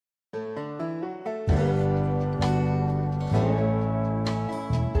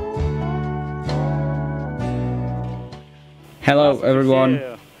Hello everyone,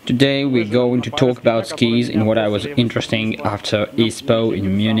 today we're going to talk about skis in what I was interesting after ISPO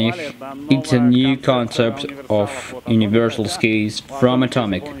in Munich. It's a new concept of universal skis from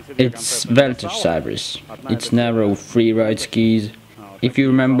Atomic. It's Vantage Cybers. It's narrow freeride skis. If you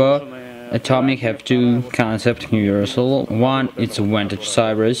remember, Atomic have two concepts universal. One is Vantage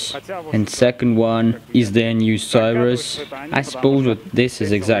Cybers and second one is their new Cybers. I suppose that this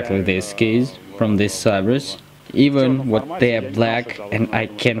is exactly this skis from this Cybers. Even what they are black and I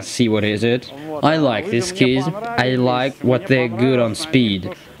can see what is it. I like these skis, I like what they're good on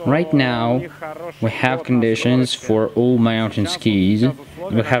speed. Right now we have conditions for all mountain skis.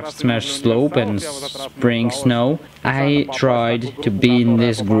 We have smash slope and spring snow. I tried to be in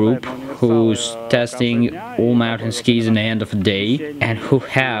this group who's testing all mountain skis in the end of the day and who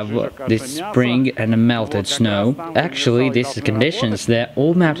have this spring and melted snow. Actually, this is conditions that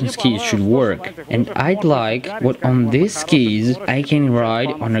all mountain skis should work, and I'd like what on these skis I can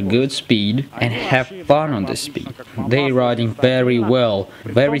ride on a good speed and have fun on this speed. They're riding very well,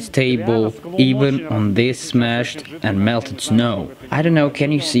 very stable, even on this smashed and melted snow. I don't know,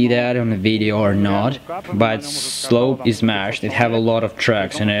 can you see that on the video or not, but slope is smashed. It have a lot of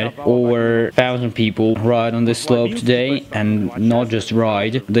tracks in it. Over 1,000 people ride on this slope today, and not just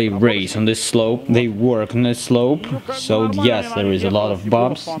ride, they race on this slope, they work on this slope. So yes, there is a lot of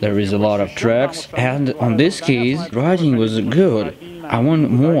bumps, there is a lot of tracks, and on these skis riding was good. I want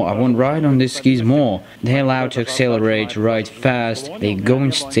more, I want to ride on these skis more. They're allowed to accelerate, ride fast, they're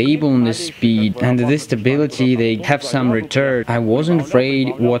going stable on this speed, and this stability, they have some return. I wasn't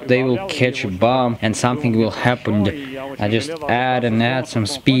afraid what they will catch a bump and something will happen. I just add some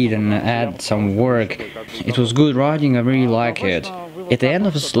speed and add some work. It was good riding, I really like it. At the end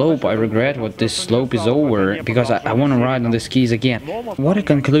of the slope, I regret what this slope is over, because I want to ride on the skis again. What a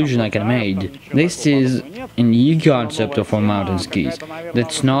conclusion I can make. This is a new concept of our mountain skis.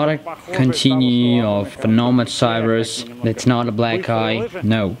 That's not a continue of Nomad Cybers, that's not a black eye,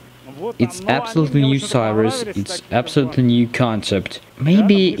 no. It's absolutely new Cybers, it's absolutely new concept.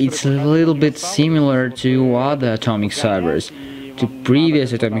 Maybe it's a little bit similar to other Atomic Cybers. To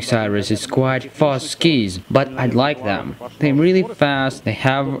previous Atomic Cybers, it's quite fast skis, but I like them. They're really fast, they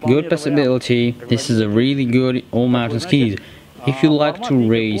have good possibility. This is a really good all-mountain skis. If you like to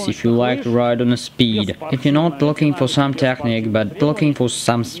race, if you like to ride on a speed, if you're not looking for some technique, but looking for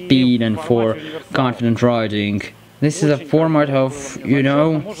some speed and for confident riding, this is a format of, you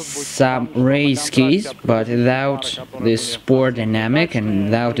know, some race skis, but without this sport dynamic and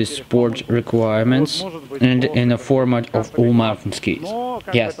without the sport requirements, and in a format of all mountain skis.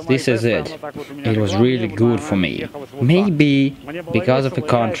 Yes, this is it. It was really good for me. Maybe because of the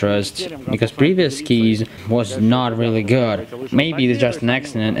contrast, because previous skis was not really good. Maybe it's just an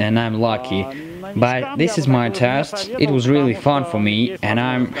accident and I'm lucky. But this is my test, it was really fun for me and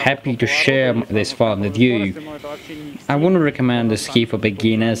I'm happy to share this fun with you. I wouldn't recommend this ski for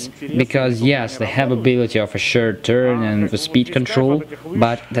beginners, because yes, they have ability of a short turn and the speed control,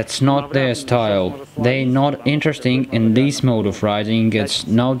 but that's not their style. They're not interesting in this mode of riding, it's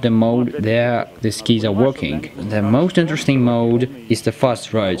not the mode there the skis are working. The most interesting mode is the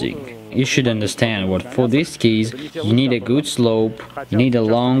fast riding. You should understand what for these skis you need a good slope, you need a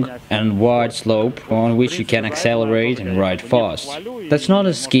long and wide slope on which you can accelerate and ride fast. That's not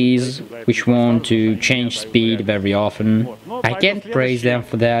a skis which want to change speed very often. I can't praise them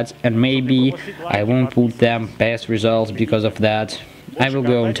for that, and maybe I won't put them best results because of that. I will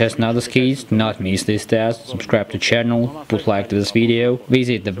go and test another skis, do not miss this test, subscribe to the channel, put like to this video,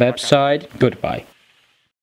 visit the website, goodbye.